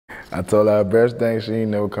I told her best thing she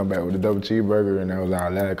ain't never come back with a double cheeseburger, and that was our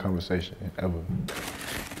last conversation ever.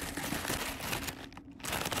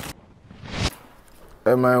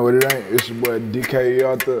 Hey man, what it ain't? It's your boy DKE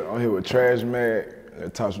Arthur. I'm here with Trash Mag.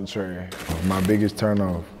 Let's talk some trash. My biggest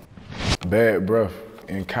turnoff, bad breath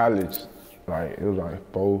in college. Like it was like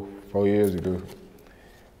four years ago,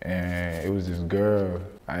 and it was this girl.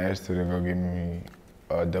 I asked her to go get me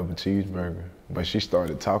a double cheeseburger, but she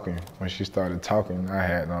started talking. When she started talking, I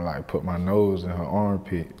had to like put my nose in her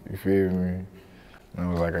armpit. You feel me? And I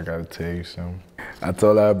was like, I gotta tell you something. I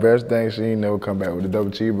told her best thing she ain't never come back with a double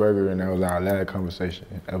cheeseburger, and that was our last conversation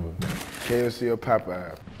ever. KFC or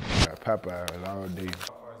Popeye? Popeye all day.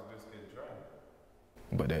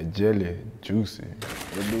 But that jelly, juicy.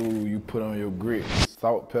 What do you put on your grits?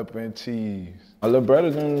 Salt, pepper, and cheese. My little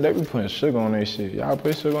brothers, they be putting sugar on their shit. Y'all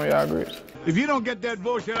put sugar on y'all grits? If you don't get that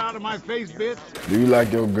bullshit out of my face, bitch. Do you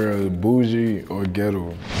like your girl bougie or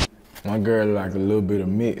ghetto? My girl like a little bit of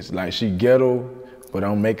mix. Like she ghetto, but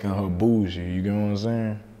I'm making her bougie. You get what I'm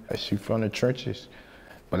saying? Like she from the trenches,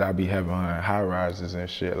 but I be having her in high rises and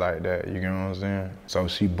shit like that. You get what I'm saying? So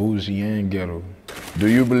she bougie and ghetto. Do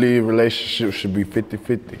you believe relationships should be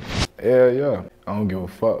 50-50? Hell yeah. I don't give a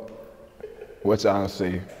fuck. What y'all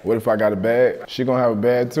say? What if I got a bag? She gonna have a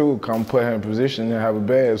bag too. Come put her in position and have a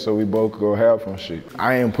bag so we both go have some shit.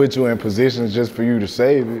 I ain't put you in positions just for you to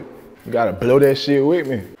save it. You gotta blow that shit with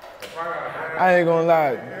me. I ain't gonna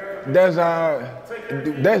lie.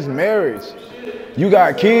 That's marriage. You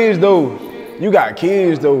got kids though. You got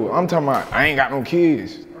kids though. I'm talking about, I ain't got no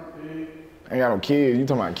kids. I ain't got no kids. You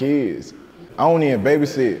talking about kids. I don't even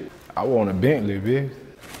babysit. I want a Bentley, bitch.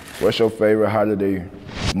 What's your favorite holiday?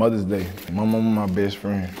 Mother's Day. My mama my best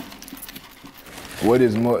friend. What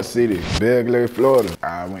is Muck City? Belgrade, Florida.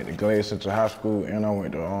 I went to Gyalis Central High School and I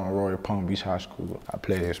went to Royal Palm Beach High School. I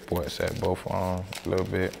played sports at both a little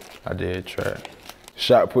bit. I did track.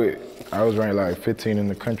 Shot put, I was ranked like 15 in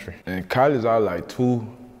the country. In college, I was like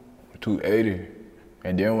 280.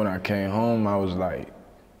 And then when I came home, I was like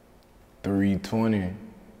 320.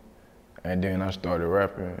 And then I started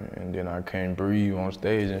rapping, and then I can't breathe on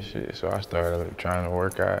stage and shit. So I started like, trying to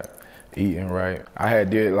work out, eating right. I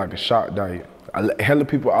had did like a shock diet. Hella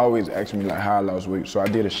people always ask me like how I lost weight, so I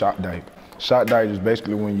did a shock diet. Shock diet is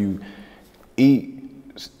basically when you eat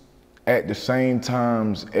at the same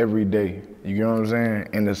times every day. You get what I'm saying?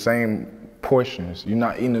 In the same portions. You're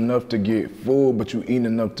not eating enough to get full, but you're eating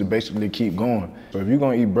enough to basically keep going. So if you're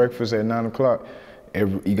gonna eat breakfast at 9 o'clock,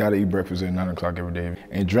 you gotta eat breakfast at 9 o'clock every day.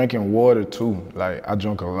 And drinking water too. Like I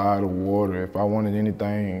drink a lot of water. If I wanted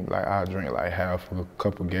anything, like I drink like half of a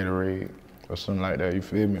cup of Gatorade or something like that, you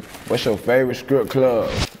feel me? What's your favorite strip club?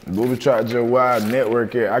 Booby Trap just wild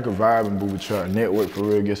network it. I could vibe in Booby Trap. Network for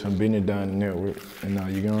real, get some business done in network. And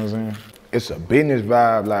you get what I'm saying? It's a business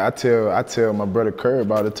vibe. Like I tell my brother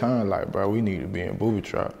Curb all the time, like, bro, we need to be in Booby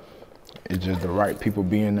Trap. It's just the right people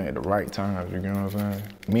being there at the right times, you know what I'm saying?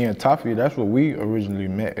 Me and Toffee, that's what we originally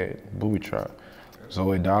met at Booby Trap.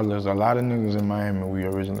 Zoe Dollars, a lot of niggas in Miami we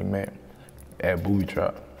originally met at Booby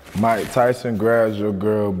Trap. Mike Tyson grabs your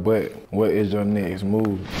girl butt. What is your next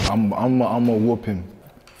move? I'm a whoop him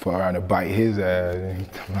for her to bite his ass.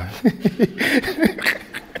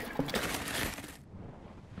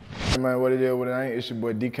 Hey man, what it is, what it ain't, it's your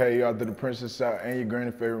boy DKE Arthur the Princess out and your granny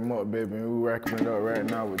favorite Muck, baby. And we racking it up right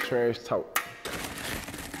now with TRSH Talk.